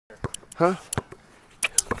Huh?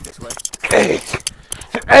 This way. Hey!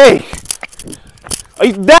 Hey! Are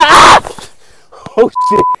you that? Oh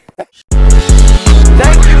shit!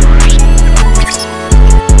 Thank you.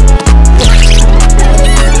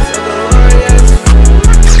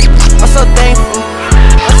 I'm so thankful.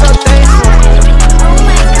 I'm so thankful.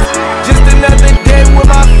 Just another day with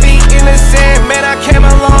my feet in the sand. Man, I came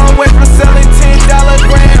a long way from selling $10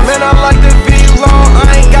 grams. Man, I'm like the V-Long. I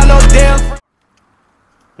ain't got no damn.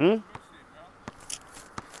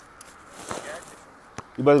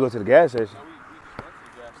 You better go to the gas station. No, we just went to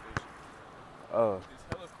the gas station. Oh. This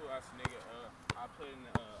hella cool ass nigga. I put in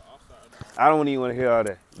the All-Star. I don't even want to hear all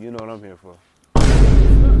that. You know what I'm here for.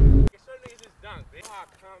 Certain niggas just dunk. They how I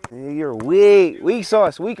come. You're weak. Weak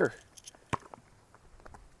sauce. Weaker.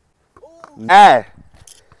 Ah.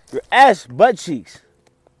 Your ass butt cheeks.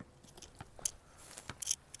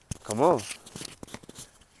 Come on.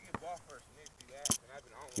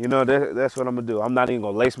 You know, that's what I'm going to do. I'm not even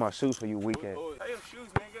going to lace my shoes for you, weak ass. Shoes,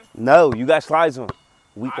 nigga. No, you got slides on.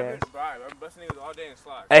 Weak ass. I've been busting niggas all day in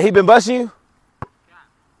slides. Hey, he been busting you?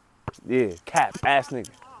 Yeah, cap, ass nigga.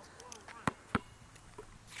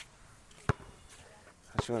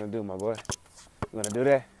 What you want to do, my boy? You want to do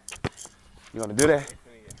that? You want to do that?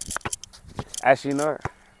 Actually, no.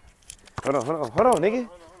 Hold on, nigga.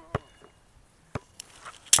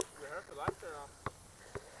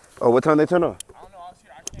 Oh, what time they turn on? I don't know.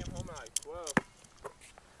 I came home at like 12.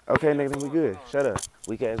 Okay, nigga, then we good. Shut up,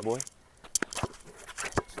 weak ass boy.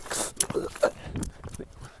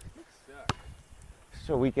 Shut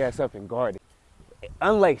your weak ass up and guard it.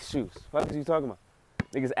 Unlaced shoes. What is you talking about?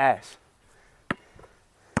 Niggas ass.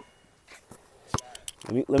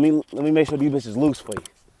 Let me make sure these bitches loose for you.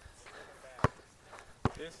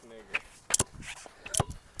 This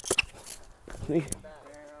nigga.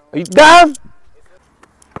 Are you dumb?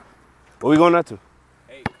 What we going up to?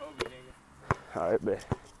 Hey, Kobe, nigga. All right, bet.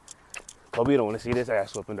 Kobe don't want to see this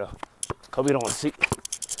ass whooping though. Kobe don't want to see.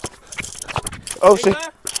 Oh shit!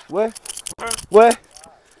 What? What?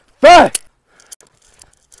 Fuck!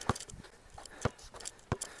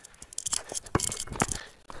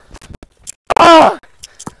 Ah!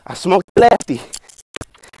 I smoked the lefty.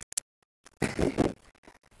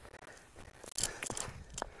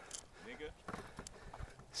 Nigga.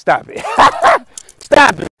 Stop it!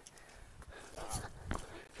 Stop it!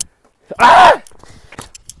 Ah!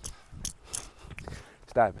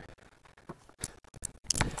 Stop it.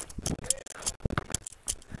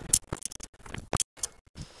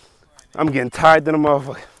 I'm getting tired than a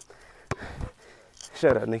motherfucker.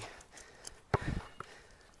 Shut up, nigga.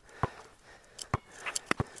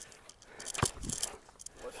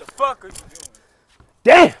 What the fuck are you doing?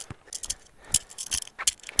 Damn!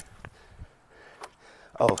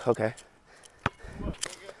 Oh, okay. What,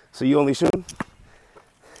 so you only shooting?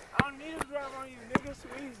 I don't need to drive on you, nigga. It's too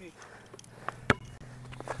easy.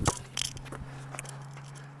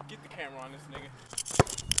 Get the camera on this nigga.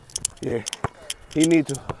 Yeah, he need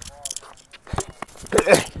to. I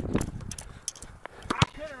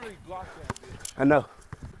couldn't really block that bitch. I know,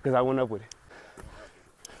 because I went up with it.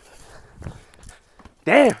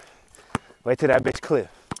 Damn! Wait till that bitch clear.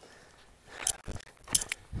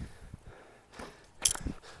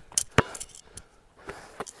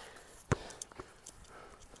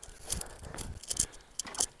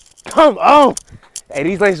 Come on! Hey,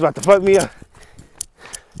 these ladies about to fuck me up.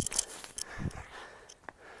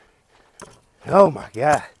 Oh my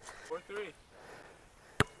God. 4-3.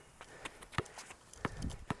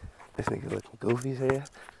 This nigga looking goofy as hell.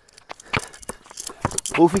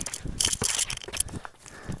 Goofy?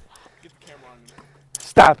 Get the camera on me.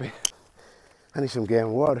 Stop it. I need some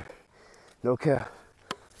damn water. No cap.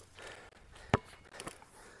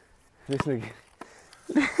 This nigga.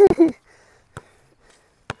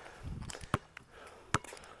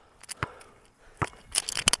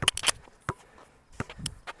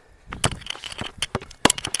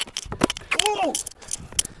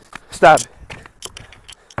 Stop it.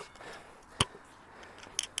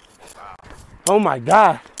 Oh my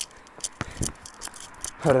God.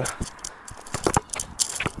 Hold up.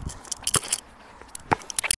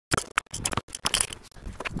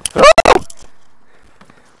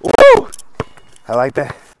 Woo! I like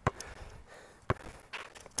that.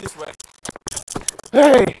 This way.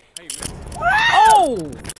 Hey!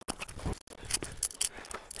 Oh!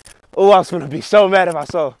 Oh, I was gonna be so mad if I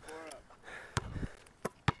saw.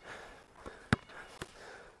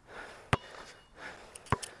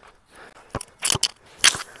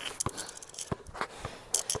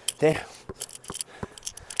 Damn.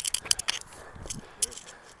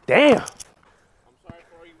 Damn. I'm sorry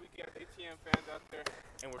for all you weak ass ATM fans out there,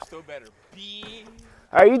 and we're still better.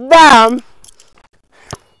 Are you dumb?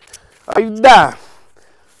 Are you dumb?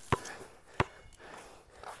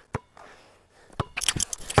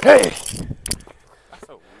 Hey! That's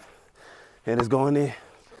so weak. And it's going in.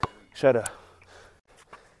 Shut up.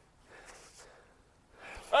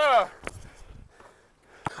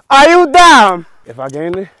 Are you dumb? If I get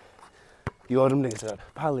in there, you owe them niggas an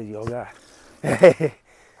apology, oh God. Hey.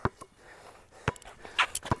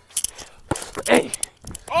 Hey.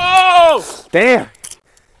 Oh! Damn.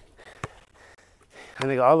 That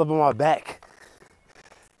nigga all up on my back.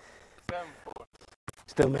 7-4.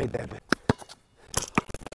 Still made that bit.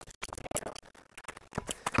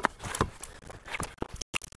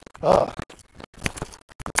 Oh.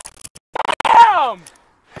 Damn!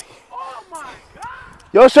 Oh my God!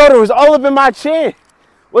 Your shoulder was all up in my chin.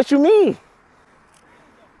 What you mean?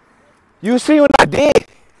 You see what I did?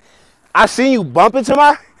 I seen you bump into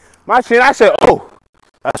my chin. I said, oh,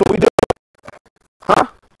 that's what we do. Huh?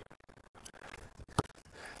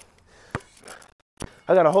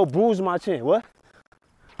 I got a whole bruise in my chin. What?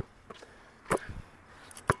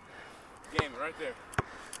 Game right there.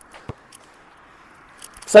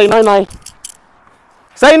 Say night-night.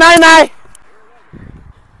 Say night-night.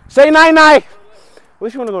 Say night-night.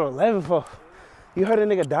 What you want to go to 11 for? You heard a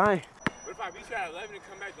nigga dying. What if I beat you at 11 and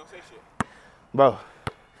come back? Don't say shit. Bro,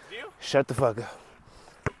 Deal? shut the fuck up.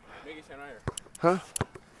 Make it 10 right here. Huh?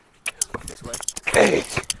 This way. Hey.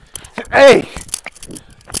 Hey.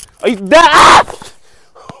 Are you done? Ah!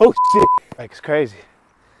 Oh, shit. Like, it's crazy.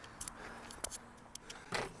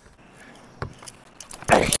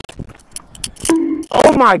 Hey.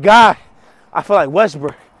 Oh, my God. I feel like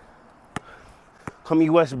Westbrook. Call me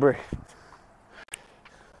Westbrook.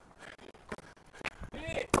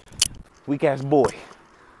 Weak ass boy.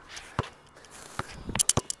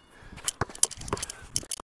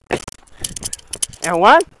 And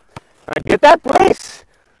what? I get that place.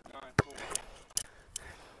 9-4.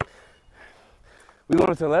 We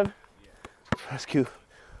going to 11? Yeah. That's cute.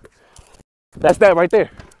 That's that right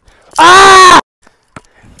there. Ah!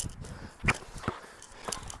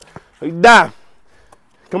 You done.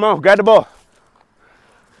 Come on, grab the ball.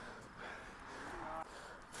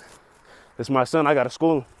 This is my son. I got to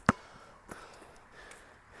school him.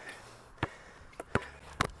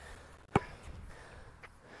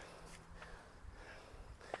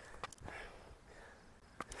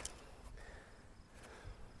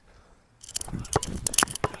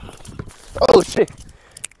 Oh shit,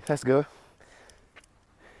 that's good.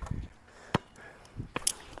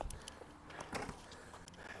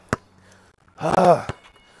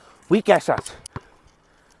 Weak ass shots.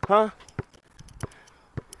 Huh?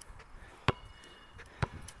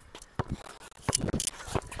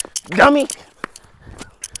 Dummy.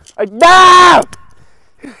 Down.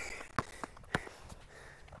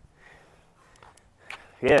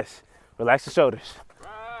 Yes, relax the shoulders.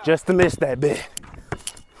 Just to miss that bit.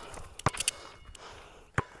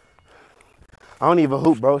 I don't even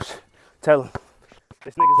hoop, bros. Tell him.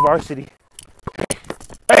 This nigga's varsity.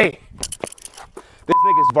 Hey! This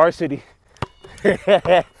nigga's varsity.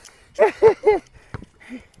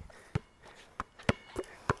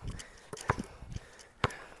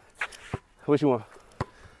 What you want?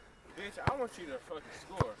 Bitch, I want you to fucking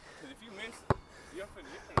score. Because if you miss, you're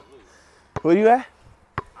finna lose. Where you at?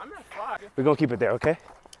 I'm at 5. We're gonna keep it there, okay?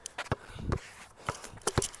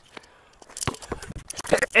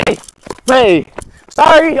 Hey! Hey!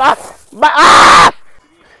 Sorry!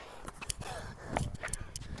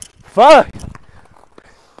 Fuck!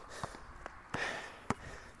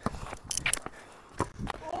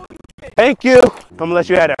 Thank you! I'm gonna let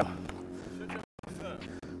you have that.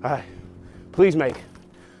 Alright. Please make.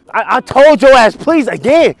 I told your ass, please,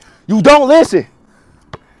 again. You don't listen.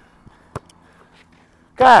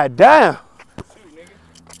 God damn.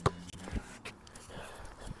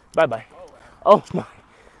 Bye-bye.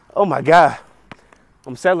 Oh my God.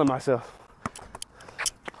 I'm selling myself.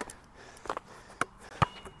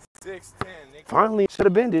 6-10, nigga. Finally, should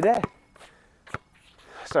have been did that.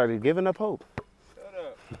 I started giving up hope. Shut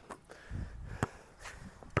up.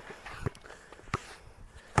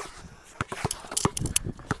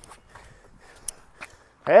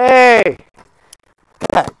 Hey!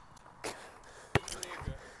 God.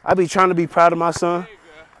 I be trying to be proud of my son.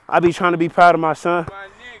 I be trying to be proud of my son.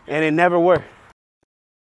 And it never worked.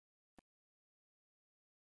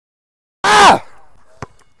 Ah!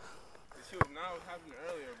 This shit was not what happened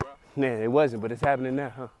earlier, bro. Man, it wasn't, but it's happening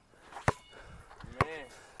now, huh? Man.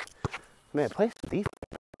 Man, play some defense.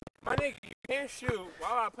 My nigga, you can't shoot.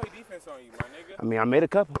 Why would I play defense on you, my nigga? I mean, I made a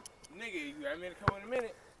couple. Nigga, you haven't made a couple in a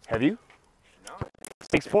minute. Have you? No.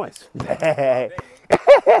 6 points. Shoot, nigga.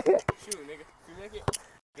 If you nigga.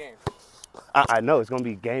 Game. I know it's gonna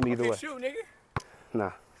be game either way. Shoot, nigga.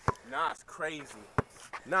 Nah. Nah, it's crazy.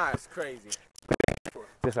 Nah, it's crazy.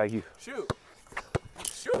 Just like you. Shoot.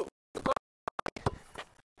 Shoot.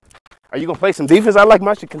 Are you gonna play some defense? I like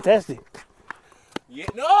my shit contested. Yeah.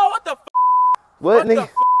 No, what the f? What nigga? The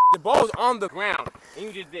f? The ball's on the ground, and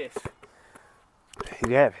you did this.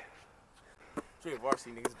 You have it. Straight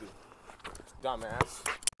varsity niggas do. Dumbass.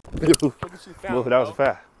 Look at you found, that was a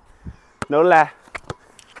foul. No lie.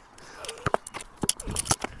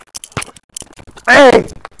 Hey!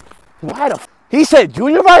 Why the f? He said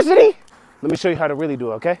junior varsity? Let me show you how to really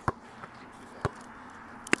do it, okay?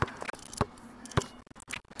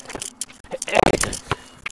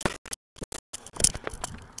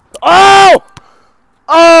 Oh!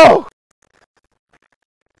 Oh!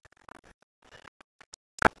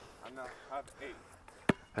 I know. Have 8.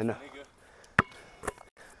 I know. Nigga.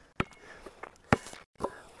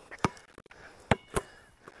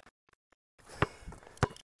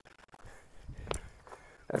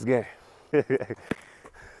 That's good.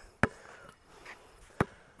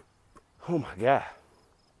 Oh my God.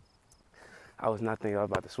 I was not thinking I was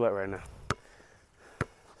about to sweat right now.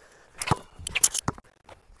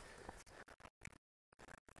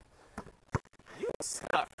 You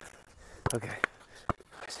suck. Okay.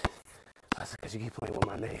 That's because you keep playing with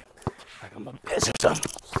my name. Like I'm a bitch or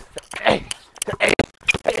something. Hey! Hey!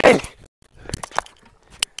 Hey! Hey!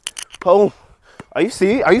 Oh, are you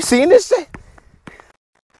seeing this shit?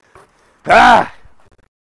 Ah!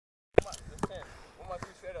 What my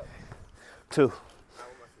two straight up? 2.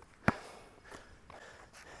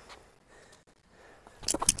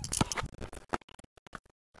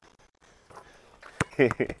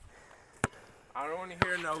 I don't want to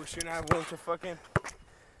hear no. We shouldn't have went to fucking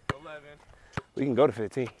 11. We can go to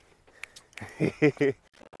 15.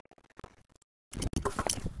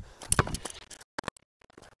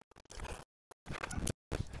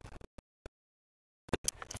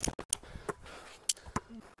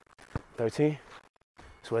 13?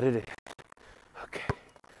 That's what it is. Okay.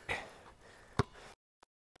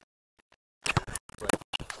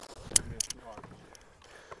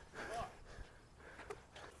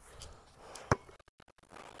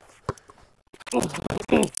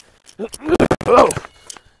 Oh.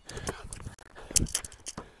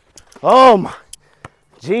 Oh my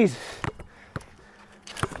Jesus.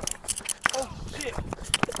 Oh shit.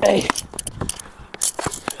 Hey.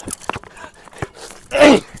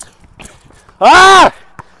 Hey. Ah!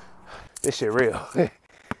 This shit real.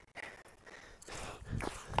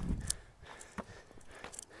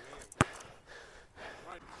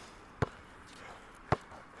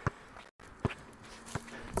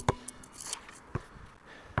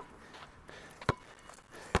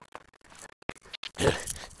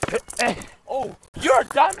 Oh, you're a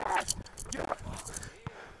dumbass.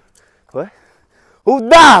 What? Who's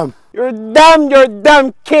dumb? You're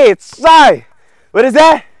dumb kid. Sorry. What is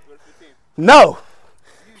that? No.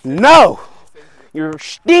 No. You're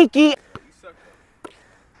stinky. You suck,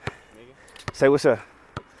 nigga. Say what's up.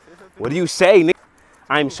 What do you say, nigga?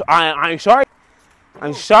 I'm sorry.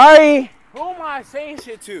 I'm sorry. Who am I saying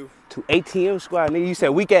shit to? To ATM squad, nigga. You said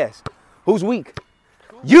weak ass. Who's weak?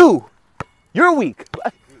 You. You're weak.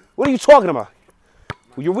 What are you talking about?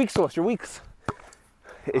 You're weak sauce. You're weak.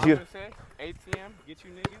 If you I'm gonna say ATM, get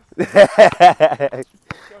you niggas. Get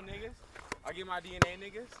your niggas. I get my DNA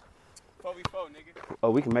niggas. 4v4 nigga.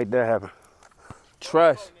 Oh, we can make that happen.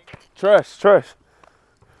 Trust.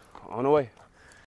 On the way.